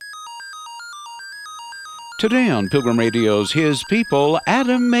Today on Pilgrim Radio's His People,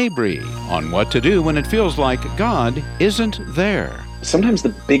 Adam Mabry on what to do when it feels like God isn't there. Sometimes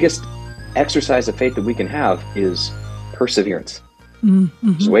the biggest exercise of faith that we can have is perseverance.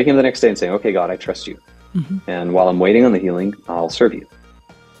 Mm-hmm. Just waking up the next day and saying, okay, God, I trust you. Mm-hmm. And while I'm waiting on the healing, I'll serve you.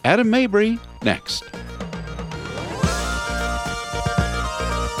 Adam Mabry, next.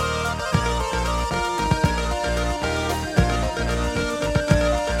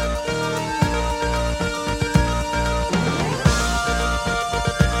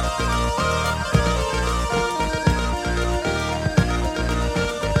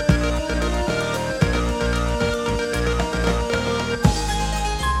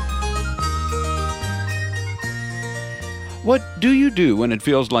 What do you do when it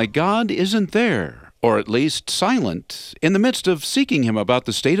feels like God isn't there, or at least silent, in the midst of seeking Him about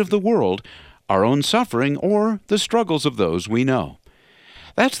the state of the world, our own suffering, or the struggles of those we know?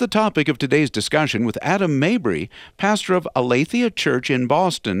 That's the topic of today's discussion with Adam Mabry, pastor of Aletheia Church in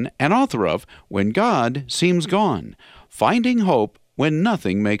Boston and author of When God Seems Gone, Finding Hope When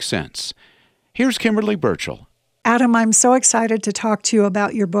Nothing Makes Sense. Here's Kimberly Burchell. Adam, I'm so excited to talk to you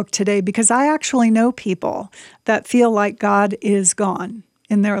about your book today because I actually know people that feel like God is gone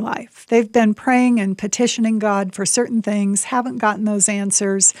in their life. They've been praying and petitioning God for certain things, haven't gotten those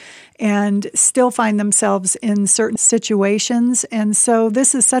answers, and still find themselves in certain situations. And so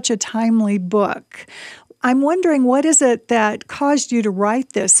this is such a timely book. I'm wondering, what is it that caused you to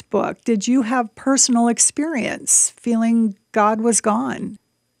write this book? Did you have personal experience feeling God was gone?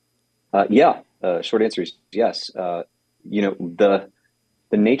 Short answer is yes. The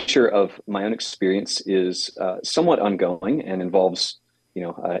nature of my own experience is somewhat ongoing and involves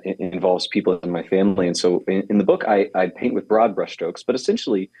people in my family. And so in the book, I paint with broad brushstrokes, but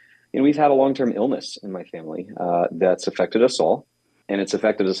essentially, we've had a long-term illness in my family that's affected us all, and it's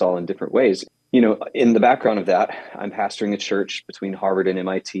affected us all in different ways. In the background of that, I'm pastoring a church between Harvard and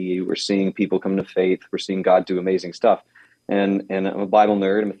MIT. We're seeing people come to faith. We're seeing God do amazing stuff. And I'm a Bible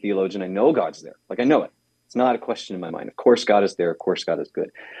nerd. I'm a theologian. I know God's there. I know it. It's not a question in my mind. Of course, God is there. Of course, God is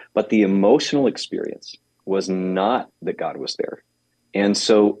good. But the emotional experience was not that God was there. And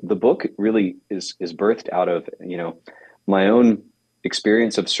so the book really is birthed out of, my own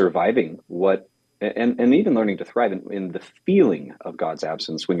experience of surviving and even learning to thrive in the feeling of God's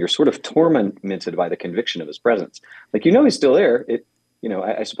absence when you're sort of tormented by the conviction of His presence. He's still there.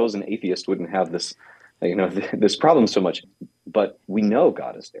 I suppose an atheist wouldn't have this this problem so much, but we know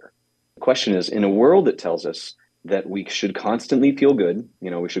God is there. The question is, in a world that tells us that we should constantly feel good,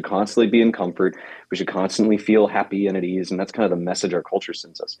 we should constantly be in comfort, we should constantly feel happy and at ease, and that's kind of the message our culture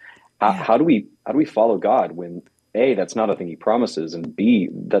sends us. How do we follow God when A, that's not a thing He promises, and B,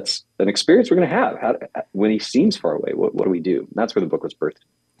 that's an experience we're going to have when He seems far away? What do we do? And that's where the book was birthed.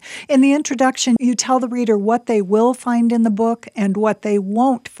 In the introduction, you tell the reader what they will find in the book and what they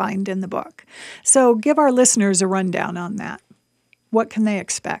won't find in the book. So give our listeners a rundown on that. What can they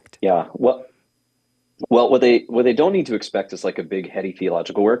expect? Yeah, well, what they don't need to expect is like a big, heady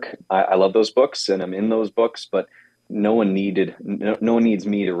theological work. I love those books, and I'm in those books, but no one needs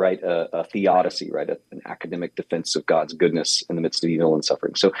me to write a theodicy, right? An academic defense of God's goodness in the midst of evil and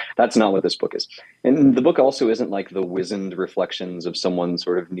suffering. So that's not what this book is. And the book also isn't like the wizened reflections of someone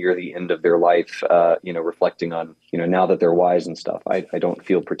sort of near the end of their life, reflecting on, now that they're wise and stuff. I don't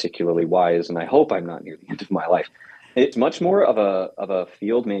feel particularly wise, and I hope I'm not near the end of my life. It's much more of a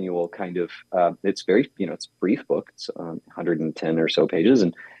field manual kind of. It's very, it's a brief book. It's 110 or so pages,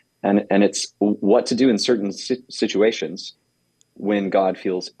 and it's what to do in certain situations when God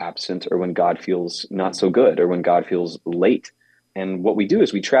feels absent, or when God feels not so good, or when God feels late. And what we do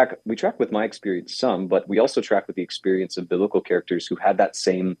is we track with my experience some, but we also track with the experience of biblical characters who had that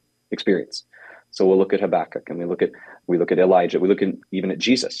same experience. So we'll look at Habakkuk, and we look at Elijah, we look even at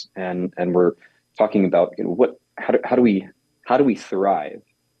Jesus, and we're talking about how do we thrive,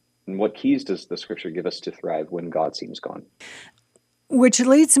 and what keys does the Scripture give us to thrive when God seems gone? Which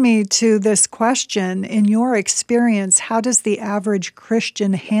leads me to this question. In your experience, how does the average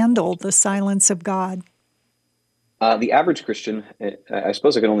Christian handle the silence of God? The average Christian, I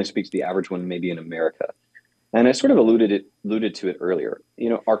suppose I can only speak to the average one maybe in America. And I sort of alluded to it earlier.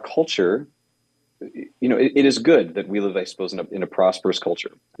 Our culture, it is good that we live, I suppose, in a prosperous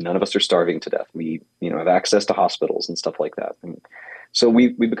culture. None of us are starving to death. We, have access to hospitals and stuff like that. And so we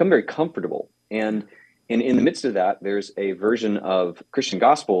become very comfortable. And in the midst of that, there's a version of Christian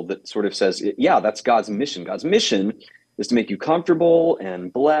gospel that sort of says, yeah, that's God's mission. God's mission is to make you comfortable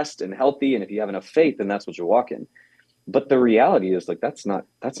and blessed and healthy. And if you have enough faith, then that's what you walk in. But the reality is, that's not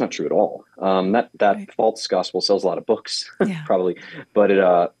true at all. That right. False gospel sells a lot of books, probably, but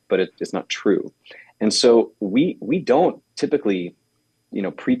it's not true. And so we don't typically,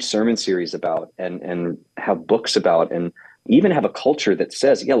 preach sermon series about and have books about and even have a culture that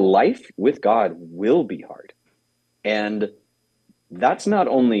says, yeah, life with God will be hard. And that's not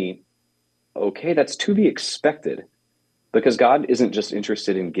only okay, that's to be expected, because God isn't just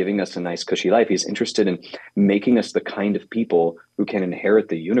interested in giving us a nice, cushy life. He's interested in making us the kind of people who can inherit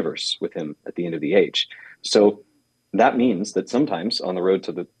the universe with him at the end of the age. So that means that sometimes on the road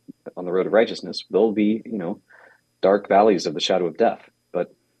of righteousness, there'll be, dark valleys of the shadow of death.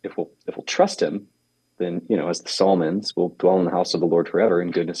 But if we'll trust him, then, as the psalm ends, we'll dwell in the house of the Lord forever,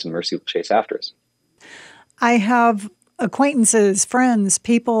 and goodness and mercy will chase after us. I have acquaintances, friends,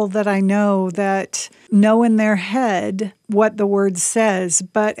 people that I know that know in their head what the word says.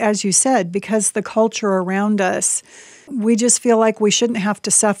 But as you said, because the culture around us, we just feel like we shouldn't have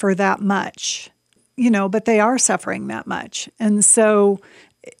to suffer that much, but they are suffering that much. And so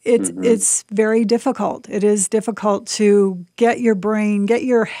it's very difficult. It is difficult to get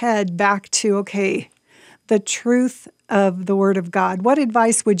your head back to, okay, the truth of the Word of God. What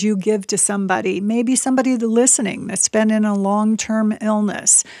advice would you give to somebody, maybe somebody listening that's been in a long-term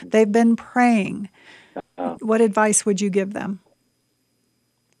illness? They've been praying. What advice would you give them?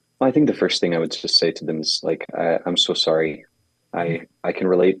 Well, I think the first thing I would just say to them is I'm so sorry. I can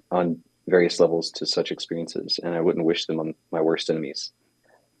relate on various levels to such experiences, and I wouldn't wish them on my worst enemies.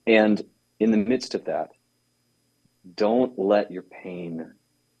 And in the midst of that, don't let your pain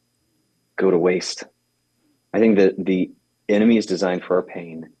go to waste. I think that the enemy is designed for our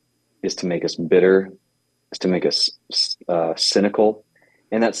pain is to make us bitter, is to make us cynical.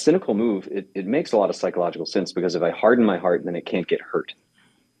 And that cynical move, it makes a lot of psychological sense, because if I harden my heart, then it can't get hurt.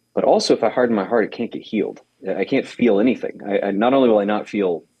 But also, if I harden my heart, it can't get healed. I can't feel anything. I not only will I not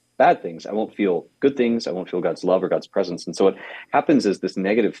feel bad things, I won't feel good things. I won't feel God's love or God's presence. And so what happens is this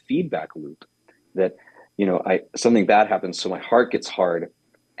negative feedback loop that, something bad happens, so my heart gets hard,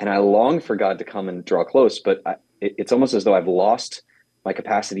 and I long for God to come and draw close, but it's almost as though I've lost my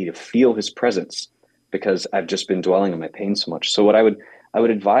capacity to feel his presence because I've just been dwelling on my pain so much. So what I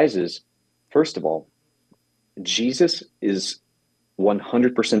would advise is, first of all, Jesus is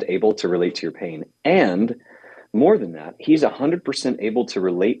 100% able to relate to your pain. And more than that, he's 100% able to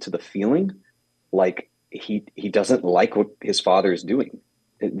relate to the feeling like he doesn't like what his Father is doing.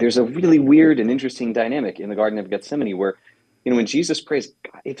 There's a really weird and interesting dynamic in the Garden of Gethsemane where, when Jesus prays,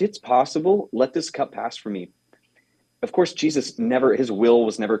 if it's possible, let this cup pass from me. Of course, his will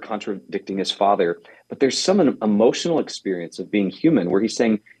was never contradicting his Father, but there's some emotional experience of being human where he's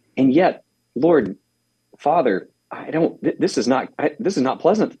saying, and yet, Lord, Father, this is not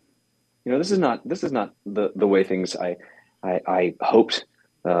pleasant. This is not the way things I hoped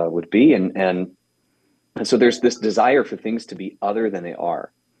would be. And so there's this desire for things to be other than they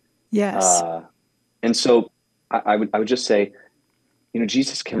are. Yes. And so I would just say,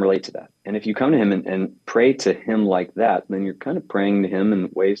 Jesus can relate to that. And if you come to him and pray to him like that, then you're kind of praying to him in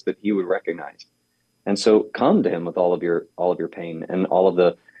ways that he would recognize. And so come to him with all of your pain and all of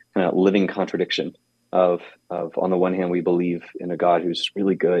the kind of living contradiction of on the one hand, we believe in a God who's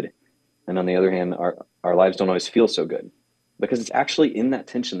really good. And on the other hand, our lives don't always feel so good, because it's actually in that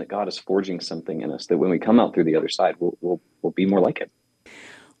tension that God is forging something in us that when we come out through the other side, we'll be more like him.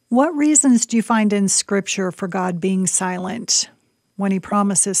 What reasons do you find in Scripture for God being silent when he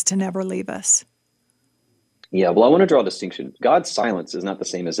promises to never leave us? Yeah, well, I want to draw a distinction. God's silence is not the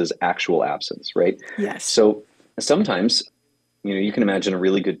same as his actual absence, right? Yes. So sometimes, you can imagine a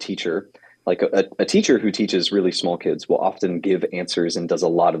really good teacher, like a teacher who teaches really small kids will often give answers and does a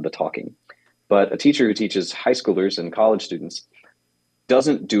lot of the talking. But a teacher who teaches high schoolers and college students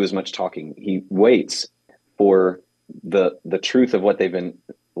doesn't do as much talking. He waits for the truth of what they've been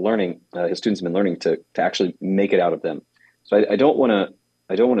learning, his students have been learning, to actually make it out of them. So I don't want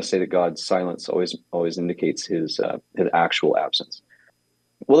to say that God's silence always indicates his actual absence.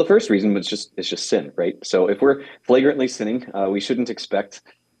 Well, the first reason is just sin, right? So if we're flagrantly sinning, we shouldn't expect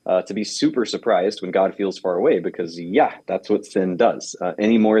to be super surprised when God feels far away, because that's what sin does.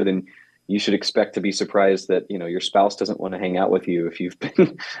 Any more than you should expect to be surprised that your spouse doesn't want to hang out with you if you've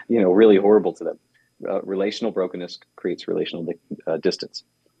been really horrible to them. Relational brokenness creates relational distance.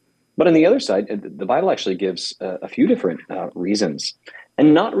 But on the other side, the Bible actually gives a few different reasons,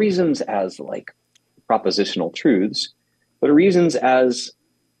 and not reasons as like propositional truths, but reasons as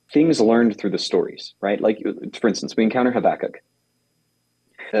things learned through the stories, right? Like, for instance, we encounter Habakkuk.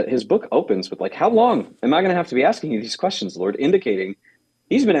 His book opens with how long am I going to have to be asking you these questions, Lord? Indicating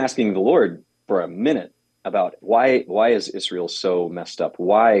he's been asking the Lord for a minute about why is Israel so messed up?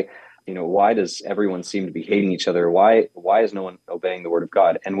 Why Why does everyone seem to be hating each other? Why is no one obeying the word of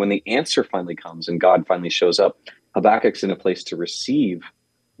God? And when the answer finally comes and God finally shows up, Habakkuk's in a place to receive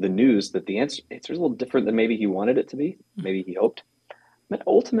the news that the answer's a little different than maybe he wanted it to be, maybe he hoped. But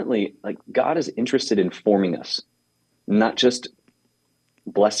ultimately, like, God is interested in forming us, not just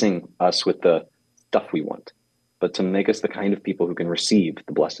blessing us with the stuff we want, but to make us the kind of people who can receive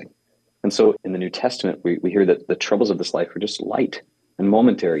the blessing. And so in the New Testament, we hear that the troubles of this life are just light and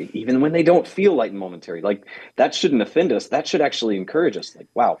momentary, even when they don't feel light and momentary. Like, that shouldn't offend us. That should actually encourage us. Like,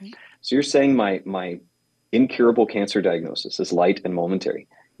 wow, so you're saying my incurable cancer diagnosis is light and momentary.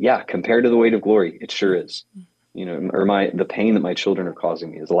 Yeah, compared to the weight of glory, it sure is. Or the pain that my children are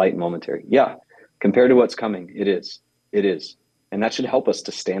causing me is light and momentary. Yeah, compared to what's coming, it is. It is. And that should help us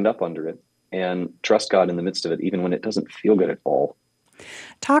to stand up under it and trust God in the midst of it, even when it doesn't feel good at all.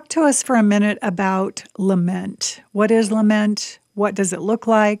 Talk to us for a minute about lament. What is lament? What does it look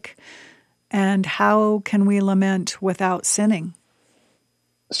like? And how can we lament without sinning?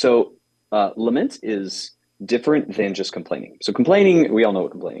 So lament is different than just complaining. So complaining, we all know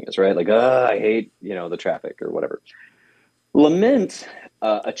what complaining is, right? Like, I hate, the traffic or whatever. Lament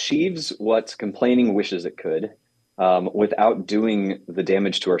achieves what complaining wishes it could, without doing the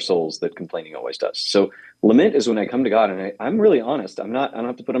damage to our souls that complaining always does. So lament is when I come to God and I'm really honest. I don't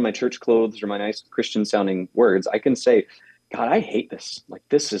have to put on my church clothes or my nice Christian sounding words. I can say, God, I hate this. Like,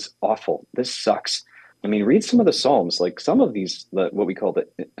 this is awful. This sucks. I mean, read some of the Psalms, like some of these, what we call the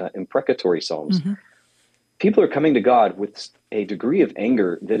imprecatory Psalms. Mm-hmm. People are coming to God with a degree of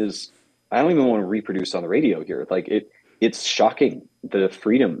anger that is, I don't even want to reproduce on the radio here. Like, it's shocking, the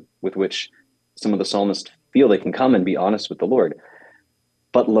freedom with which some of the psalmists feel they can come and be honest with the Lord.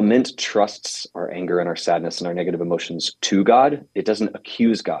 But lament trusts our anger and our sadness and our negative emotions to God. It doesn't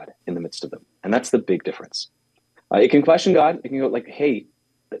accuse God in the midst of them. And that's the big difference. It can question God. It can go like, hey,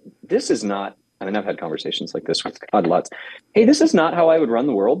 this is not, I mean, I've had conversations like this with God lots. Hey, this is not how I would run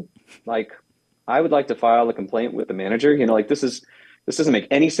the world. Like, I would like to file a complaint with the manager. Like, this doesn't make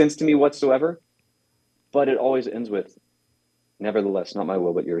any sense to me whatsoever. But it always ends with, nevertheless, not my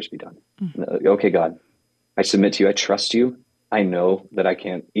will, but yours be done. Mm-hmm. Okay, God, I submit to you. I trust you. I know that I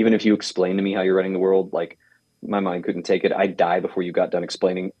can't, even if you explain to me how you're running the world, like, my mind couldn't take it. I'd die before you got done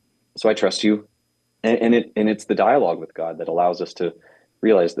explaining. So I trust you. And it's the dialogue with God that allows us to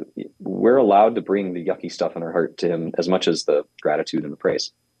realize that we're allowed to bring the yucky stuff in our heart to him as much as the gratitude and the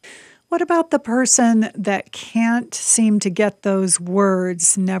praise. What about the person that can't seem to get those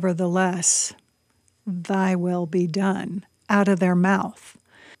words, nevertheless, thy will be done, out of their mouth?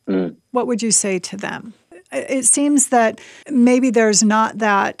 What would you say to them? It seems that maybe there's not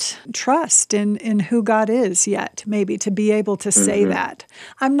that trust in who God is yet, maybe to be able to say that.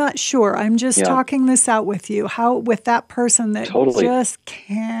 I'm not sure. I'm just talking this out with you. How, with that person that just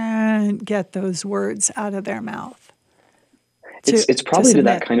can't get those words out of their mouth? It's probably to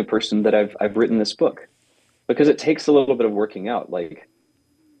that kind of person that I've written this book, because it takes a little bit of working out. Like,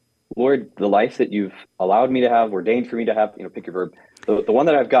 Lord, the life that you've allowed me to have, ordained for me to have, pick your verb, the one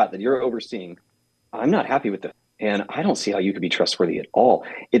that I've got, that you're overseeing, I'm not happy with it. And I don't see how you could be trustworthy at all.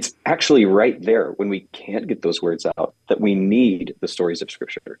 It's actually right there when we can't get those words out that we need the stories of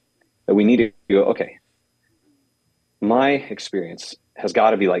Scripture, that we need to go, okay, my experience has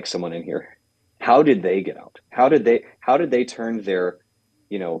got to be like someone in here. How did they get out? How did they turn their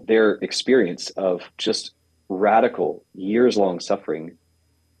experience of just radical years-long suffering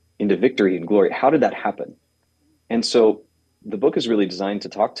into victory and glory? How did that happen? And so the book is really designed to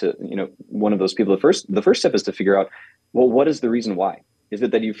talk to, one of those people. The first step is to figure out, well, what is the reason why? Is it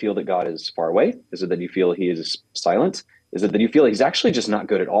that you feel that God is far away? Is it that you feel he is silent? Is it that you feel he's actually just not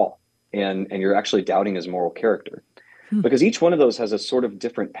good at all? And you're actually doubting his moral character? Because each one of those has a sort of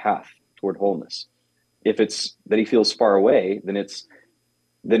different path toward wholeness. If it's that he feels far away, then it's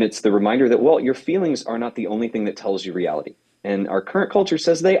the reminder that, well, your feelings are not the only thing that tells you reality. And our current culture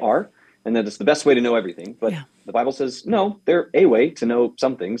says they are, and that it's the best way to know everything. But the Bible says, no, they're a way to know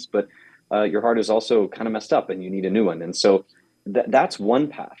some things, but your heart is also kind of messed up and you need a new one. And so that's one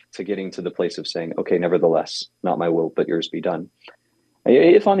path to getting to the place of saying, okay, nevertheless, not my will, but yours be done.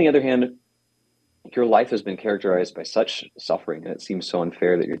 If, on the other hand, your life has been characterized by such suffering and it seems so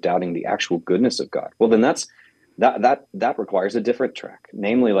unfair that you're doubting the actual goodness of God, well, then that requires a different track.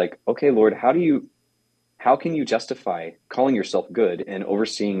 Namely, like, okay, Lord, how can you justify calling yourself good and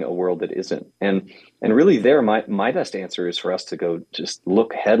overseeing a world that isn't? And really there, my best answer is for us to go just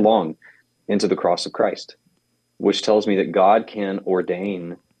look headlong into the cross of Christ, which tells me that God can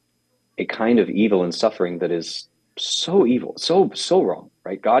ordain a kind of evil and suffering that is so evil, so wrong,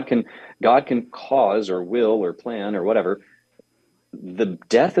 right? God can cause or will or plan or whatever the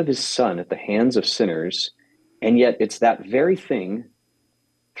death of his son at the hands of sinners, and yet it's that very thing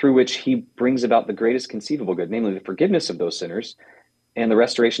through which he brings about the greatest conceivable good, namely the forgiveness of those sinners and the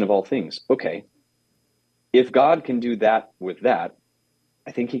restoration of all things. Okay, if God can do that with that,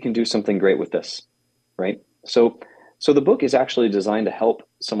 I think he can do something great with this, right? So the book is actually designed to help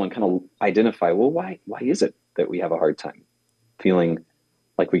someone kind of identify, well, why is it that we have a hard time feeling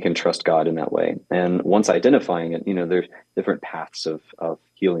like we can trust God in that way? And once identifying it, there's different paths of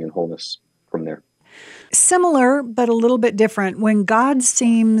healing and wholeness from there. Similar, but a little bit different. When God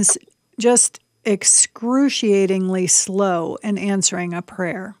seems just excruciatingly slow in answering a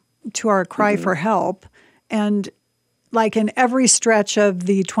prayer to our cry for help, and like in every stretch of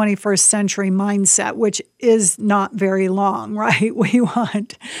the 21st century mindset, which is not very long, right? We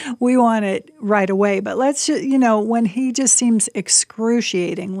want it right away. But let's just, when he just seems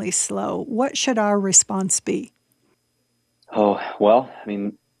excruciatingly slow, what should our response be? Oh, well, I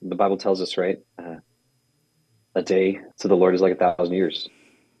mean, the Bible tells us, right? A day to the Lord is like 1,000 years,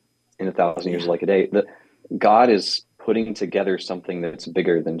 and 1,000 years is like a day. God is putting together something that's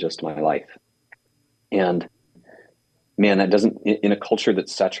bigger than just my life. And man, that doesn't, in a culture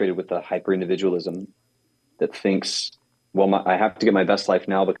that's saturated with the hyper individualism that thinks, well, I have to get my best life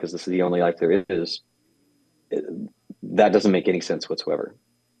now because this is the only life there is, that doesn't make any sense whatsoever.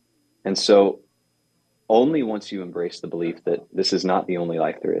 And so only once you embrace the belief that this is not the only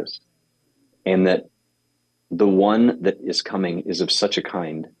life there is, and that the one that is coming is of such a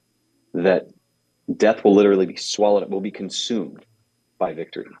kind that death will literally be swallowed up, will be consumed by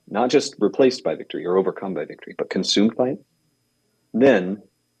victory, not just replaced by victory or overcome by victory, but consumed by it, then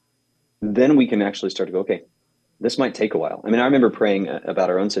we can actually start to go, okay, this might take a while. I mean, I remember praying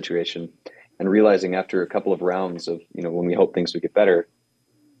about our own situation and realizing after a couple of rounds of, when we hope things would get better,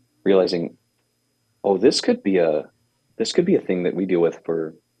 realizing, oh, this could be a thing that we deal with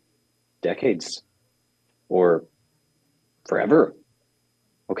for decades or forever.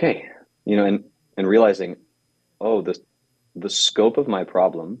 Okay. And realizing, oh, the scope of my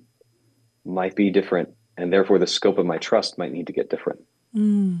problem might be different, and therefore the scope of my trust might need to get different.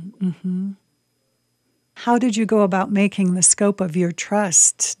 Mm-hmm. How did you go about making the scope of your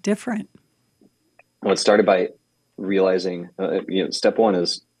trust different? Well, it started by realizing, step one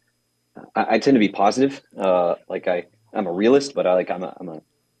is I tend to be positive. I'm a realist, but I'm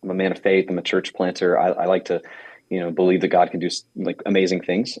a man of faith. I'm a church planter. I like to, believe that God can do like amazing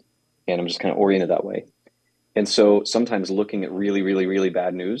things, and I'm just kind of oriented that way. And so sometimes looking at really, really, really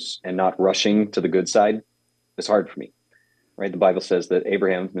bad news and not rushing to the good side is hard for me, right? The Bible says that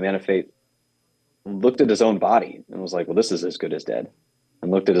Abraham, the man of faith, looked at his own body and was like, well, this is as good as dead.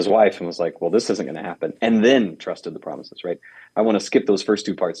 And looked at his wife and was like, well, this isn't going to happen. And then trusted the promises, right? I want to skip those first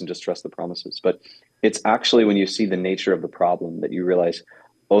two parts and just trust the promises. But it's actually when you see the nature of the problem that you realize,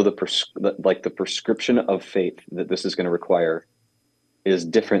 oh, the prescription of faith that this is going to require is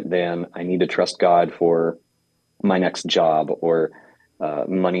different than I need to trust God for my next job or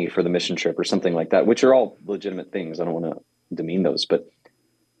money for the mission trip or something like that, which are all legitimate things. I don't want to demean those, but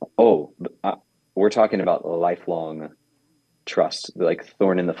we're talking about a lifelong trust, like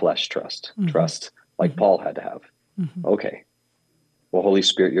thorn in the flesh trust, trust like Paul had to have. Okay. Well, Holy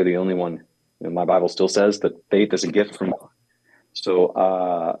Spirit, you're the only one. My Bible still says that faith is a gift from God.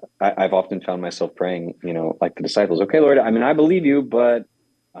 So I've often found myself praying, like the disciples, okay, Lord, I mean, I believe you, but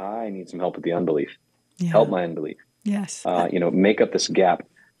I need some help with the unbelief. Yeah. Help my unbelief. Yes. Make up this gap.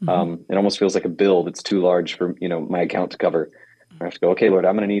 It almost feels like a bill that's too large for, my account to cover. I have to go, okay, Lord,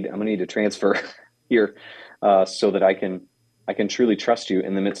 I'm going to need to transfer here so that I can truly trust you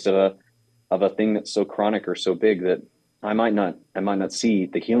in the midst of a thing that's so chronic or so big that I might not see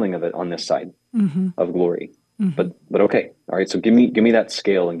the healing of it on this side of glory. But okay. All right. So give me that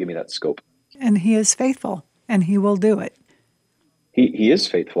scale and give me that scope. And he is faithful and he will do it. He is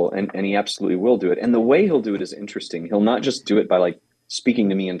faithful and he absolutely will do it. And the way he'll do it is interesting. He'll not just do it by like speaking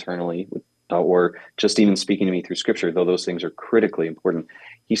to me internally or just even speaking to me through scripture, though those things are critically important.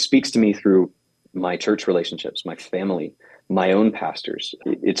 He speaks to me through my church relationships, my family, my own pastors.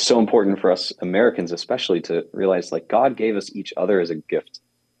 It's so important for us Americans, especially, to realize like God gave us each other as a gift,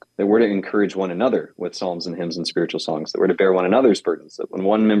 that we're to encourage one another with psalms and hymns and spiritual songs, that we're to bear one another's burdens, that when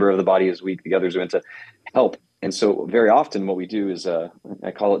one member of the body is weak, the others are meant to help. And so very often what we do is,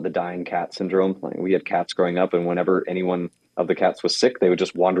 I call it the dying cat syndrome. Like we had cats growing up, and whenever anyone of the cats was sick, they would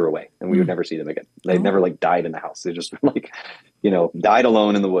just wander away and we would never see them again. They'd never like died in the house. They just like, died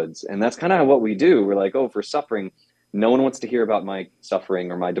alone in the woods. And that's kind of what we do. We're like, oh, for suffering, no one wants to hear about my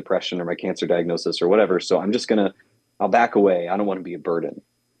suffering or my depression or my cancer diagnosis or whatever. So I'll back away. I don't want to be a burden,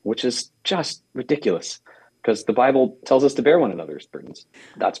 which is just ridiculous. because the Bible tells us to bear one another's burdens.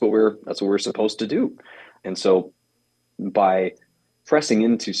 That's what we're supposed to do. And so by pressing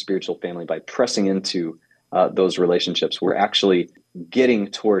into spiritual family, by pressing into those relationships, we're actually getting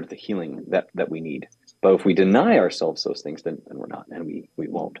toward the healing that we need. But if we deny ourselves those things, then we're not, and we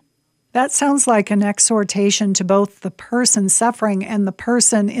won't. That sounds like an exhortation to both the person suffering and the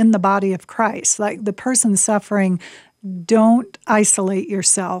person in the body of Christ. Like the person suffering, don't isolate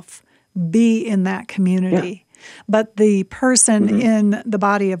yourself, be in that community. Yeah. But the person in the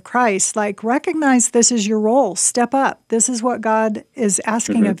body of Christ, like, recognize this is your role. Step up. This is what God is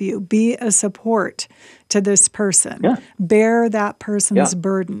asking of you. Be a support to this person. Yeah. Bear that person's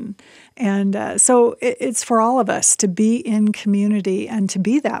burden. And so it's for all of us to be in community and to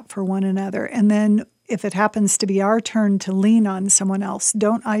be that for one another. And then if it happens to be our turn to lean on someone else,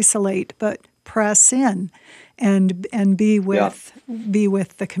 don't isolate, but press in and be with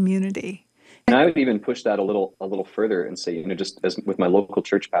the community. And I would even push that a little further and say, just as with my local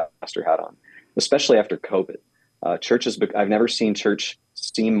church pastor hat on, especially after COVID, churches, I've never seen church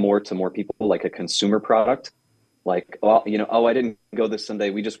seem more to more people like a consumer product. Like, I didn't go this Sunday.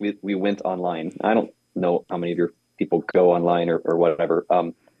 We went online. I don't know how many of your people go online or whatever.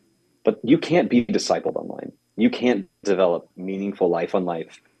 But you can't be discipled online. You can't develop meaningful life on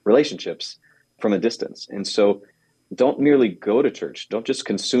life relationships from a distance. And so don't merely go to church. Don't just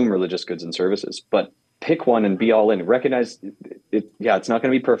consume religious goods and services, but pick one and be all in. Recognize it's not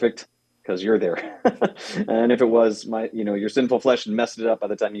going to be perfect because you're there. And if it was, your sinful flesh messed it up by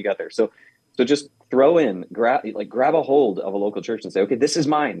the time you got there. So just throw in, grab a hold of a local church and say, okay, this is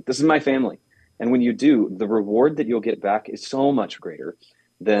mine. This is my family. And when you do, the reward that you'll get back is so much greater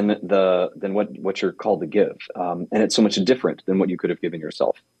than what you're called to give. And it's so much different than what you could have given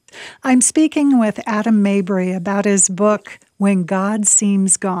yourself. I'm speaking with Adam Mabry about his book, When God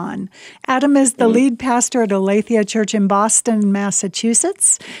Seems Gone. Adam is the lead pastor at Aletheia Church in Boston,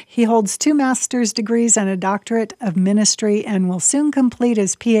 Massachusetts. He holds 2 master's degrees and a doctorate of ministry and will soon complete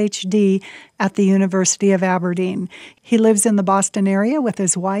his PhD at the University of Aberdeen. He lives in the Boston area with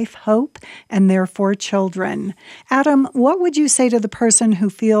his wife, Hope, and their 4 children. Adam, what would you say to the person who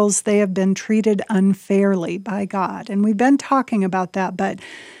feels they have been treated unfairly by God? And we've been talking about that, but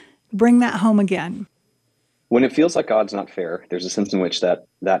bring that home again. When it feels like God's not fair, there's a sense in which that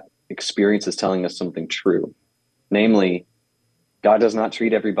experience is telling us something true. Namely, God does not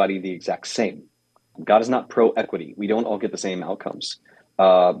treat everybody the exact same. God is not pro-equity. We don't all get the same outcomes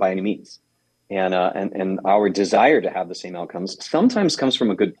by any means. And our desire to have the same outcomes sometimes comes from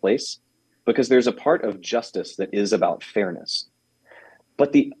a good place because there's a part of justice that is about fairness.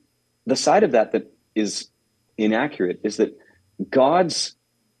 But the side of that is inaccurate is that God's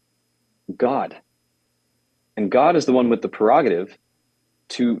God. And God is the one with the prerogative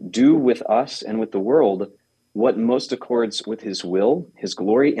to do with us and with the world what most accords with his will, his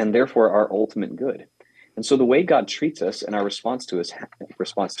glory, and therefore our ultimate good. And so the way God treats us and our response to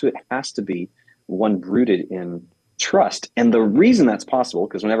it has to be one rooted in trust. And the reason that's possible,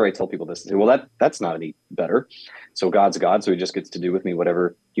 because whenever I tell people this, they say, well, that's not any better. So God's God, so he just gets to do with me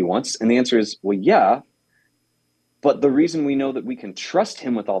whatever he wants. And the answer is, well, yeah. But the reason we know that we can trust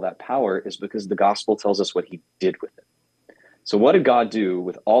him with all that power is because the gospel tells us what he did with it. So what did God do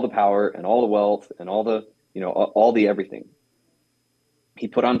with all the power and all the wealth and all the everything? He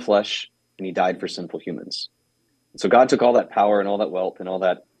put on flesh and he died for sinful humans. So God took all that power and all that wealth and all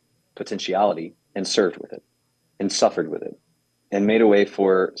that potentiality and served with it and suffered with it and made a way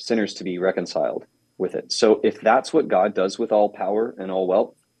for sinners to be reconciled with it. So if that's what God does with all power and all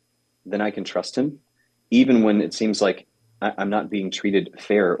wealth, then I can trust him, even when it seems like I'm not being treated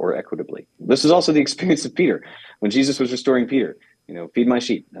fair or equitably. This is also the experience of Peter. When Jesus was restoring Peter, feed my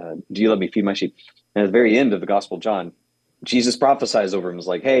sheep. Do you love me? Feed my sheep. And at the very end of the Gospel of John, Jesus prophesies over him. It's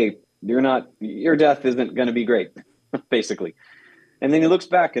like, hey, your death isn't going to be great, basically. And then he looks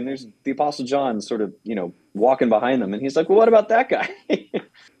back and there's the Apostle John sort of, walking behind them. And he's like, well, what about that guy?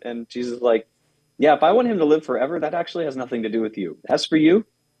 And Jesus is like, yeah, if I want him to live forever, that actually has nothing to do with you. As for you,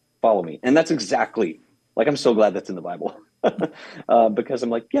 follow me. And that's exactly, I'm so glad that's in the Bible. Because I'm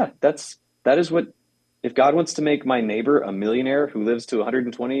like, yeah, that is what, if God wants to make my neighbor a millionaire who lives to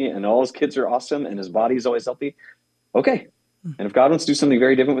 120 and all his kids are awesome and his body is always healthy, okay. And if God wants to do something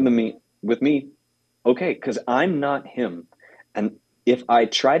very different with me, okay, because I'm not him. And if I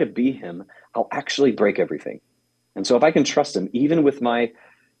try to be him, I'll actually break everything. And so if I can trust him, even with my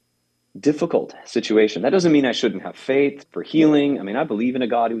difficult situation, that doesn't mean I shouldn't have faith for healing. I mean, I believe in a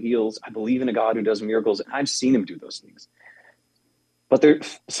God who heals. I believe in a God who does miracles. And I've seen him do those things. But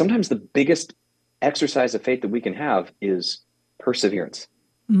sometimes the biggest exercise of faith that we can have is perseverance.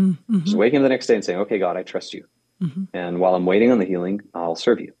 Mm-hmm. Just waking up the next day and saying, okay, God, I trust you. Mm-hmm. And while I'm waiting on the healing, I'll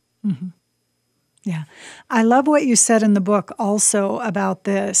serve you. Mm-hmm. Yeah. I love what you said in the book also about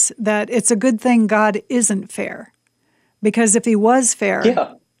this, that it's a good thing God isn't fair. Because if he was fair,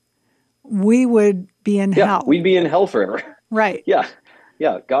 Yeah. we would be in Yeah. hell. We'd be in hell forever. Right. Yeah.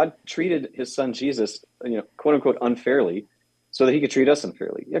 Yeah. God treated his son Jesus, quote unquote, unfairly so that he could treat us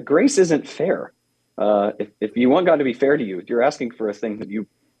unfairly. Yeah. Grace isn't fair. If you want God to be fair to you, you're asking for a thing that you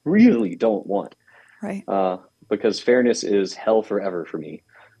really don't want. Right. Because fairness is hell forever for me.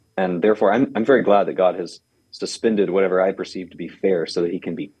 And therefore, I'm very glad that God has suspended whatever I perceive to be fair so that he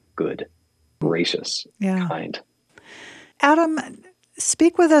can be good, gracious, kind. Adam,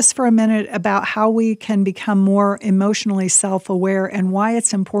 speak with us for a minute about how we can become more emotionally self-aware and why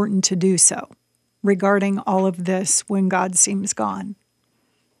it's important to do so regarding all of this when God seems gone.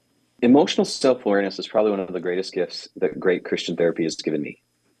 Emotional self-awareness is probably one of the greatest gifts that great Christian therapy has given me.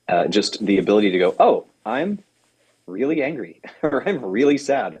 Just the ability to go, oh, I'm really angry or I'm really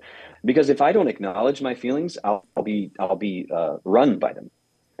sad. Because if I don't acknowledge my feelings, I'll be run by them.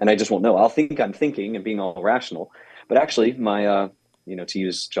 And I just won't know. I'll think I'm thinking and being all rational. But actually, my, to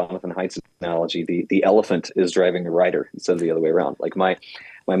use Jonathan Haidt's analogy, the elephant is driving the rider instead of the other way around. Like my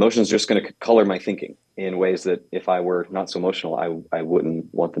emotions are just going to color my thinking in ways that if I were not so emotional, I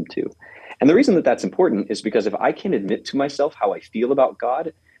wouldn't want them to. And the reason that that's important is because if I can admit to myself how I feel about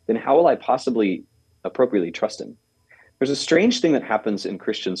God, then how will I possibly appropriately trust him? There's a strange thing that happens in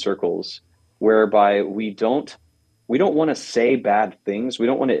Christian circles whereby we don't want to say bad things. We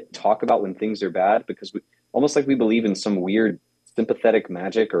don't want to talk about when things are bad because almost like we believe in some weird sympathetic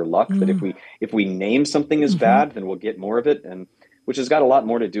magic or luck that if we name something as bad, then we'll get more of it. And which has got a lot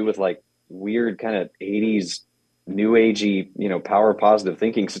more to do with like weird kind of 80s new agey, power positive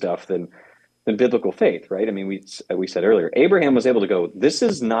thinking stuff than biblical faith, right? I mean, we said earlier, Abraham was able to go, this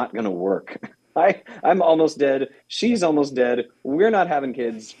is not going to work. I'm almost dead. She's almost dead. We're not having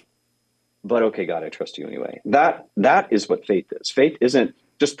kids. But okay, God, I trust you anyway. That is what faith is. Faith isn't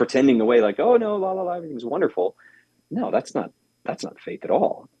just pretending away like, oh no, la la la, everything's wonderful. No, that's not faith at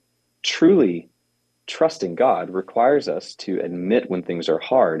all. Truly trusting God requires us to admit when things are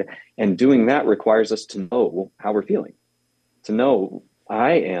hard, and doing that requires us to know how we're feeling. To know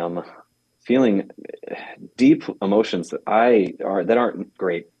I am feeling deep emotions that aren't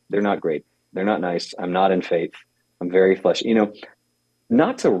great. They're not great. They're not nice. I'm not in faith. I'm very fleshy.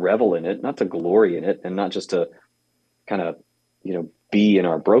 Not to revel in it, not to glory in it, and not just to kind of, be in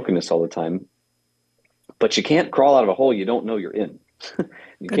our brokenness all the time. But you can't crawl out of a hole you don't know you're in.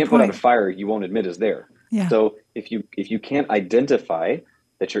 You can't put out a fire you won't admit is there. Yeah. So if you can't identify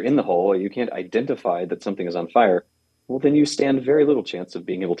that you're in the hole, or you can't identify that something is on fire, well, then you stand very little chance of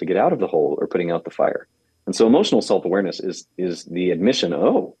being able to get out of the hole or putting out the fire. And so emotional self-awareness is the admission,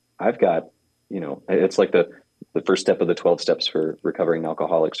 oh, I've got, it's like the first step of the 12 steps for recovering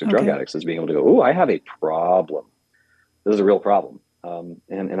alcoholics or drug addicts is being able to go, oh, I have a problem. This is a real problem. And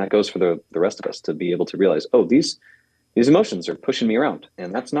that goes for the rest of us to be able to realize, oh, these emotions are pushing me around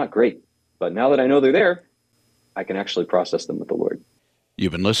and that's not great. But now that I know they're there, I can actually process them with the Lord.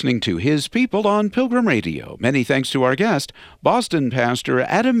 You've been listening to His People on Pilgrim Radio. Many thanks to our guest, Boston pastor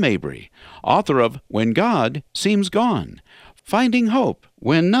Adam Mabry, author of When God Seems Gone, Finding Hope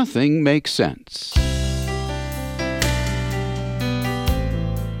When Nothing Makes Sense.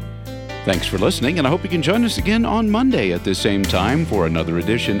 Thanks for listening, and I hope you can join us again on Monday at the same time for another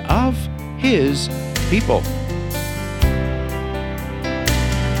edition of His People.